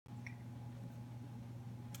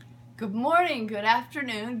Good morning, good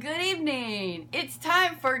afternoon, good evening. It's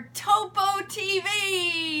time for Topo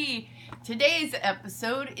TV. Today's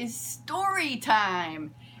episode is Story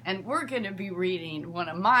Time, and we're going to be reading one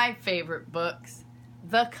of my favorite books,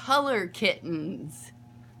 The Color Kittens.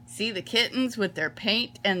 See the kittens with their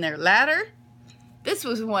paint and their ladder? This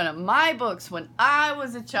was one of my books when I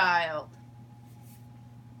was a child.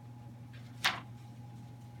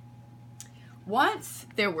 Once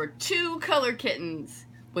there were two color kittens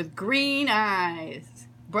with green eyes,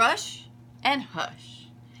 Brush and Hush.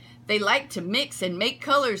 They liked to mix and make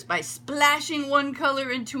colors by splashing one color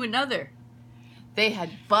into another. They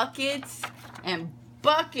had buckets and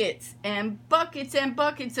buckets and buckets and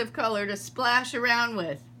buckets of color to splash around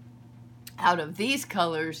with. Out of these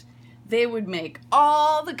colors, they would make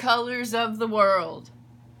all the colors of the world.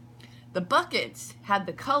 The buckets had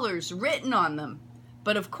the colors written on them,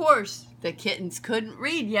 but of course, the kittens couldn't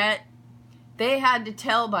read yet. They had to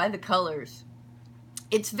tell by the colors.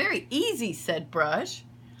 "It's very easy," said Brush.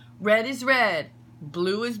 "Red is red,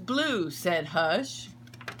 blue is blue," said Hush.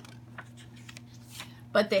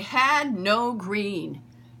 But they had no green.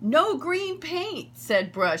 "No green paint,"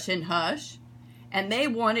 said Brush and Hush. And they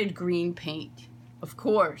wanted green paint, of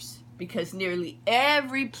course, because nearly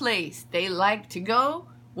every place they liked to go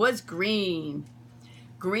was green.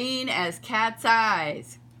 Green as cat's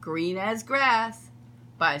eyes, green as grass,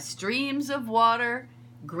 by streams of water,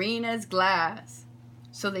 green as glass.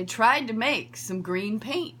 So they tried to make some green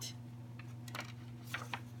paint.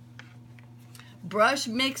 Brush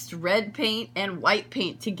mixed red paint and white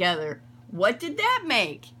paint together. What did that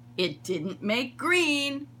make? It didn't make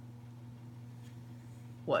green.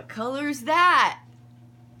 What color is that?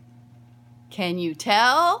 Can you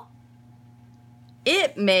tell?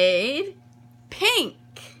 It made pink.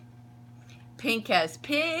 Pink as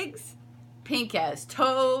pigs, pink as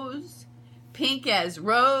toes, pink as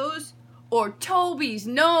Rose, or Toby's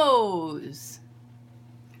nose.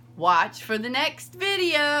 Watch for the next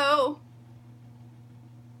video.